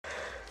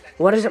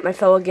What is up, my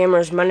fellow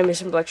gamers? My name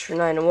is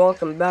SimpleXtra9 and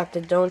welcome back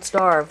to Don't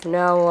Starve.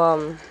 Now,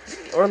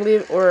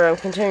 we're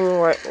continuing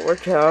right, we're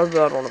continuing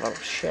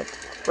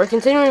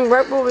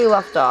right where we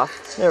left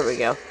off. There we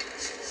go.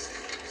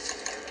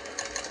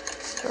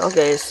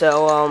 Okay,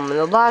 so, in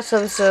the last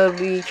episode,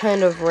 we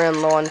kind of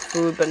ran low on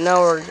food, but now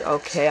we're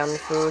okay on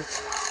food.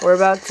 We're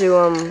about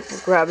to,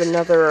 grab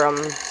another,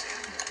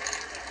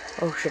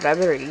 oh shit, I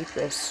better eat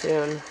this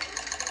soon.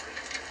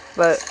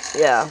 But,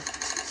 yeah,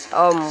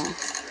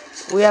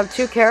 we have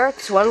 2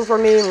 carrots, one for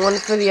me and one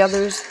for the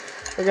others.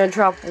 We're gonna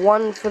drop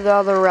one for the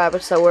other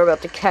rabbits that we're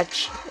about to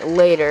catch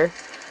later.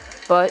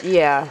 But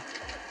yeah,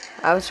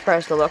 I was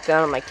surprised to look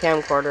down at my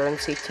camcorder and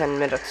see 10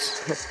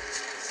 minutes.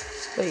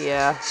 But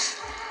yeah.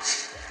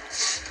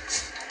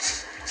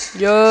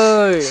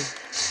 Yay!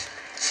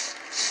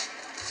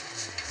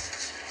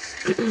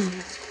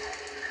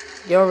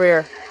 Get over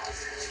here.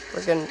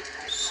 Freaking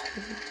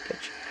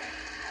bitch.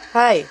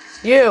 Hey,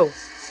 you!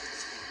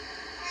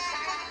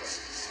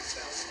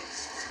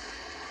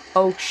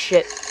 Oh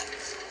shit.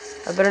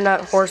 I better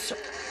not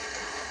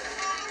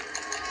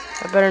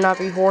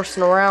be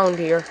horsing around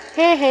here.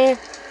 Heh.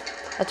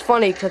 That's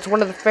funny, because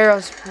one of the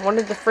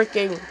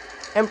freaking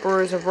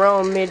emperors of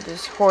Rome made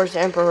this horse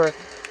emperor.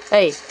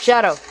 Hey,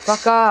 Shadow,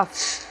 fuck off.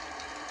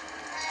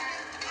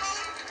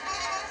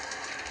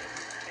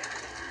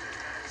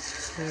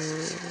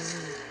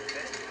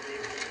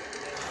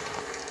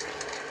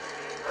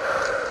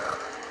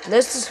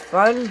 This is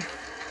fun.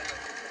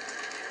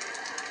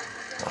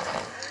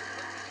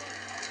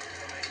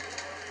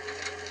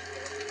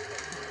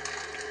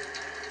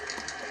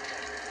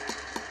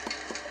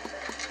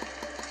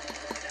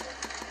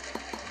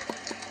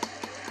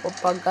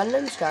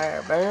 Gangnam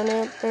Style.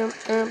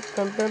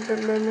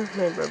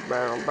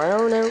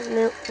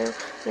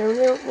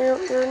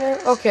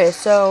 Okay,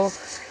 so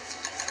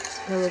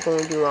what we're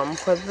going to do,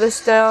 put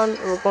this down,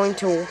 and we're going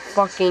to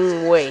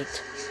fucking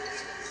wait.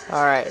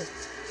 Alright.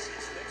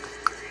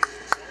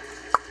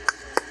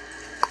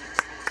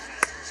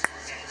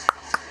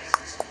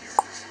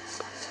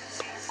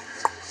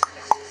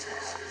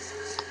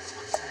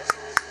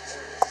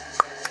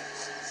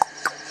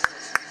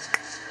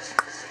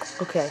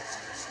 Okay.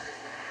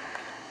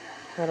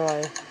 How do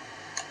I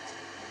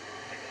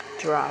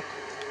drop?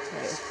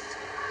 Right.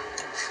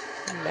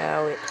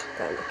 Now it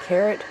got the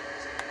carrot.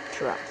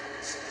 Drop.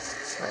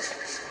 Alright.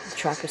 The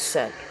trap is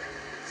set.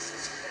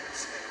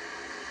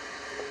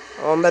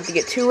 Oh, I'm about to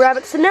get 2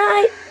 rabbits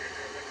tonight!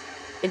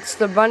 It's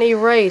the bunny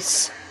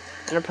race.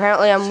 And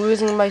apparently I'm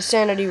losing my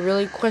sanity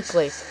really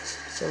quickly.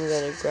 So I'm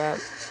gonna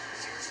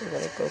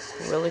go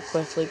really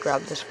quickly,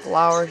 grab this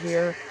flower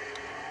here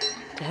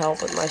to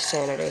help with my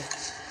sanity.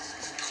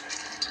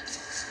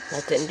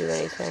 That didn't do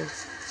anything.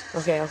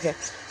 Okay.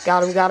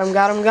 Got him.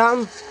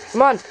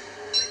 Come on.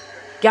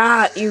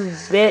 Got you,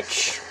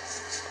 bitch.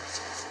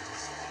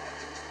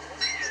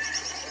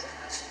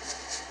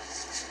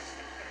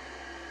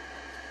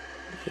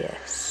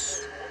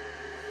 Yes.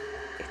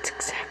 It's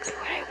exactly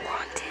what I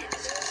wanted.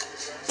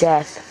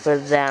 Death for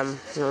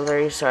them. I'm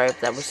very sorry if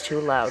that was too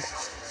loud.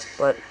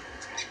 But,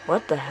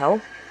 what the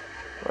hell?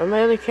 Where are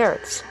my other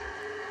carrots?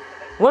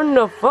 What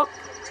the fuck?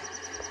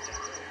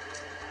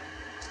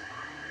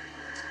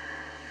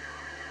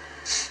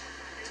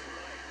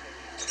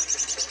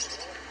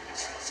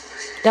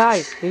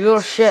 Die, you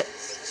little shit.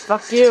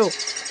 Fuck you.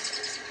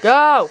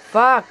 Go!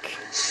 Fuck!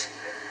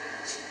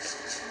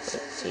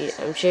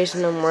 I'm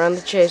chasing them. We're on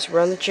the chase. Come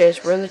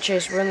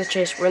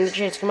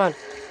on.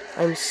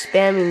 I'm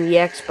spamming the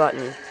X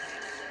button.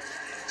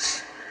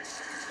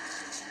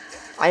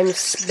 I'm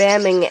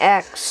spamming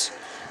X.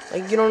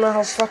 Like, you don't know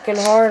how fucking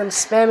hard I'm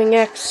spamming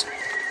X.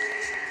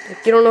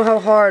 Like, you don't know how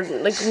hard.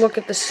 Like, look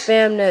at the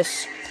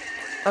spamness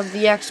of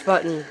the X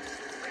button.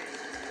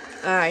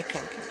 I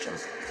can't catch him.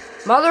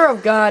 Mother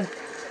of God.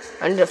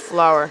 I need a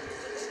flower.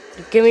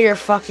 Give me your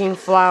fucking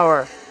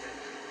flower.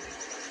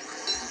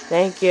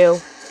 Thank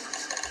you.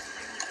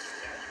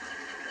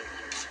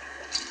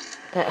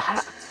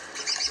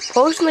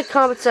 Post in the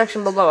comment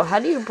section below, how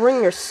do you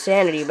bring your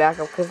sanity back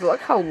up? Because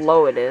look how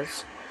low it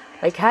is.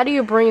 Like, how do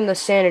you bring the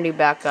sanity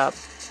back up?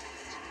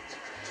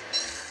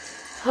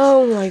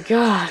 Oh my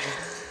god.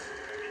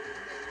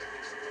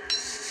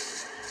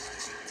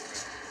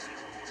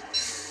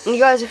 You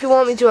guys, if you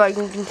want me to, I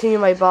can continue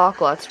my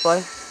Bach Let's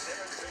Play.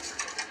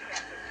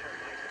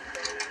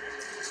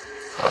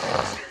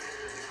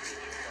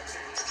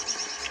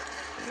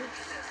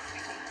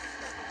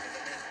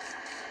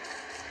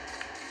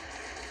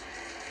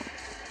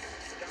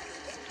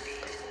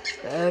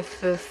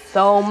 This is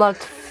so much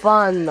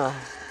fun.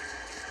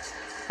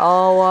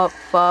 Oh, what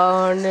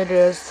fun it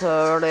is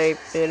to sleep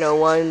in a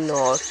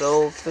one-horse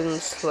open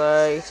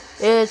sleigh.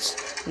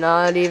 It's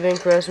not even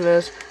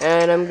Christmas,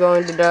 and I'm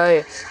going to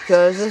die,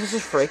 because this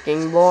is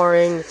freaking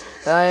boring.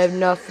 I have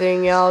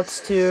nothing else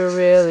to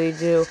really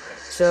do,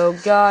 so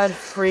God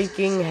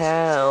freaking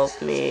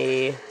help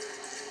me.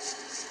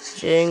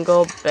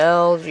 Jingle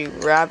bells, you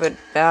rabbit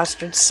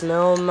bastard,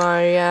 smell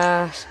my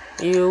ass.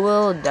 You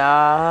will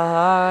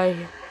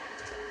die.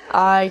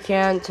 I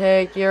can't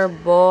take your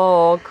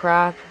bull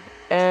crap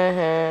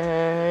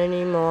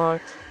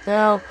anymore.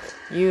 Now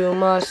you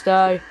must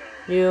die,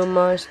 you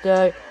must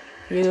die,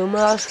 you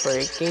must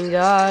freaking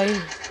die.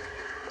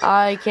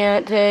 I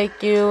can't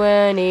take you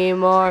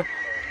anymore.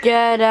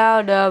 Get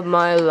out of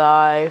my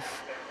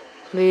life.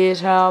 Please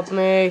help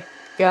me.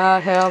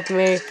 God help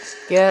me.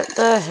 Get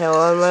the hell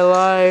out of my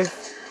life.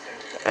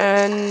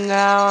 And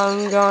now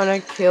I'm gonna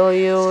kill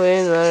you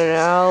in an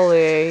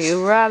alley,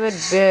 you rabbit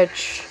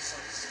bitch.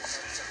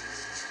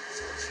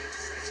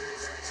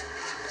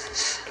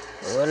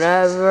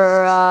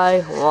 Whenever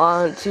I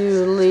want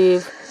to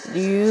leave,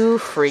 you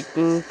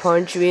freaking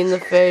punch me in the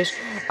face.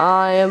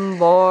 I am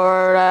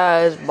bored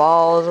as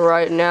balls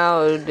right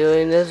now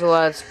doing this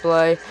Let's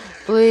Play.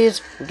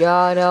 Please,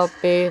 God help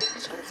me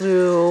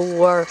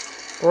to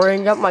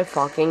bring up my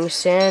fucking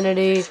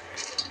sanity.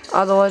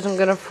 Otherwise I'm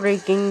gonna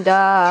freaking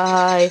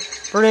die.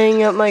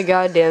 Bring up my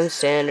goddamn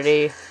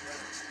sanity.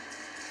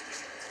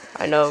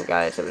 I know,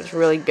 guys, it was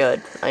really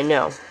good. I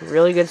know.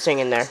 Really good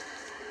singing there.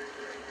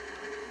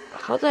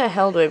 How the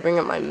hell do I bring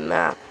up my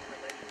map?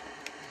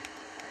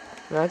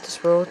 That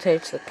just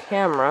rotates the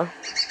camera.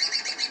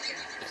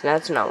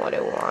 That's not what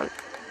I want.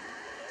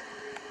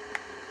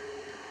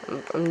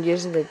 I'm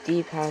using the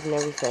D-pad and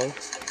everything.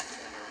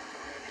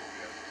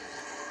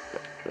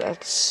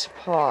 Let's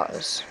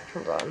pause.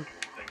 Hold on.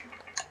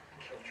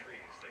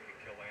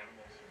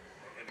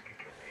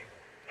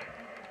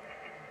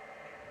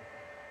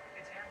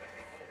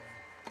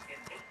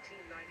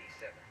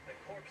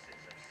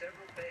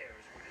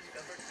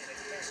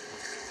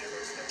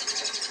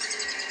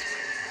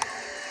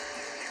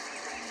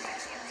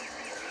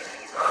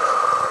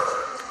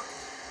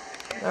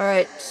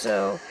 Alright,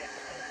 so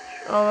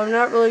I'm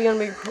not really going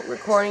to be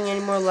recording any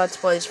more Let's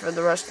Plays for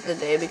the rest of the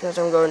day because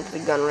I'm going to the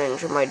gun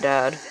range with my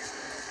dad.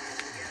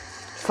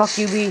 Fuck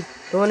you, B.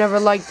 No one ever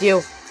liked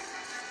you.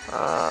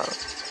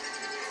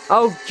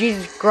 Oh,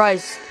 Jesus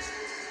Christ.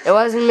 It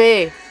wasn't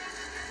me.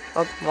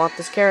 Oh, want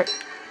this carrot?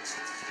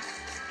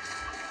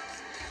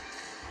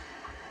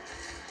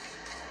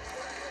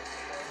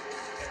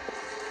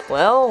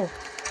 Well.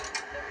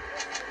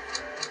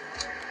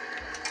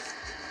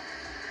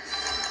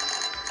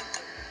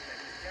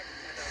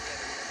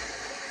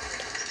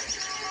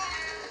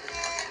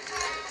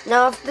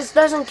 Now, if this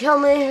doesn't kill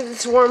me, if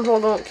this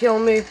wormhole don't kill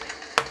me,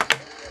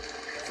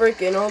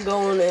 freaking I'll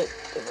go in it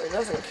if it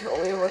doesn't kill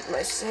me with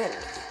my sanity.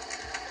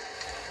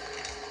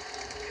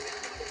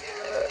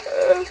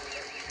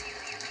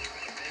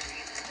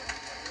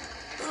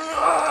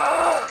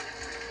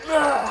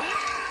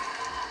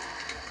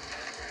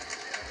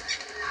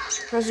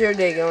 How's your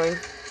day going?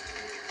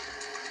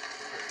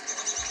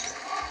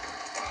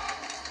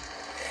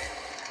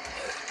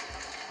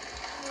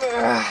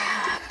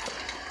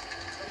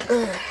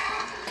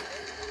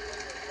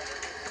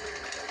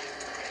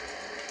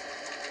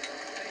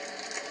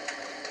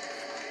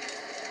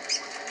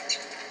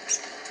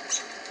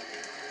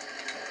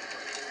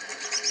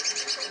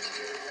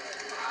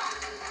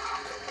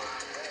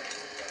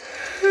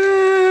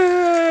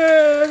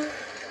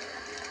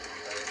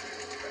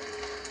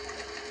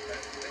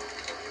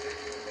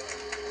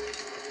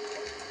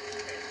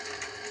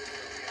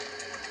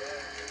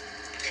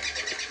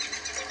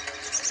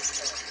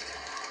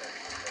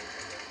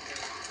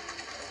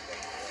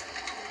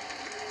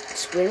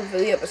 Just waiting for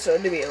the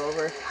episode to be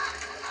over.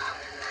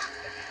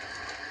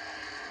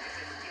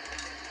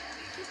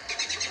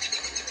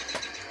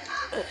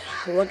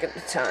 Look at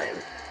the time.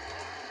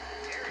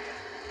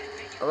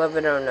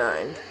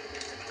 11:09.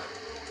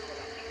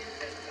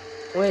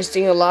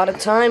 Wasting a lot of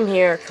time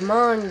here. Come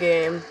on,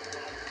 game.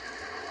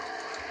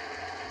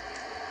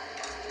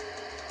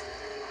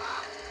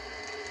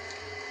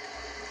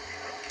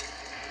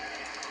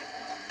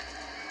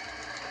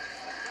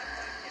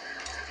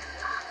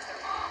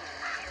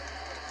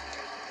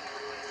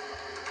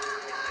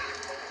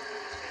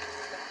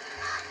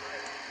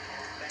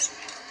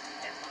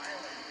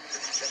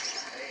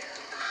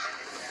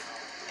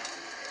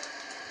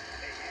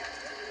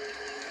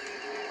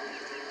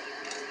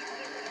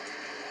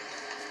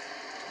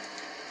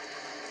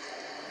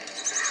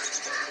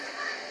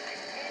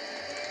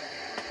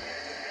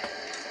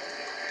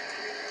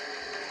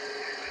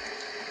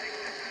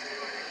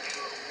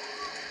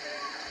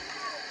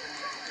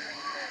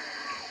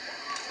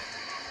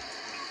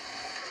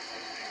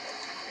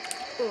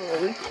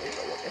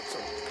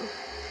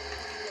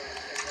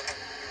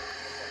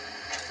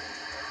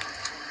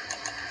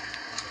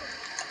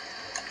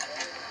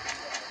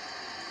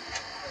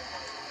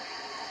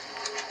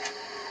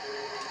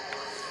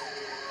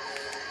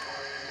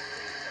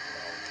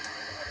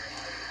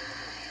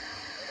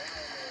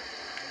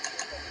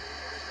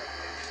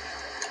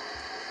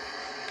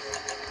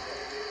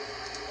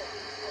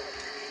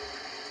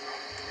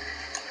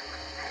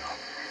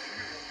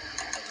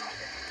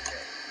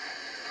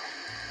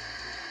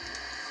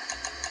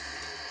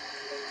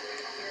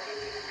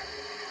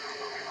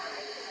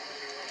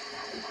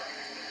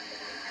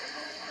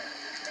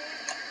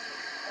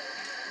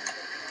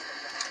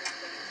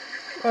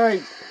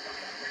 Alright.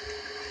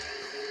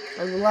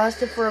 It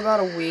lasted for about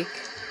a week.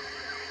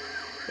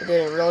 It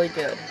did really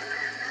good.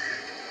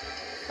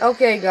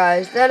 Okay,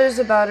 guys, that is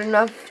about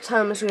enough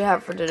time as we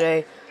have for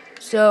today.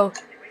 So,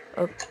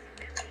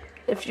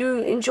 if you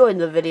enjoyed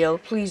the video,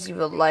 please leave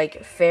a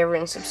like, favorite,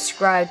 and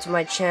subscribe to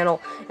my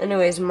channel.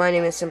 Anyways, my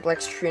name is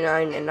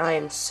Simplex39, and I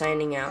am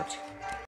signing out.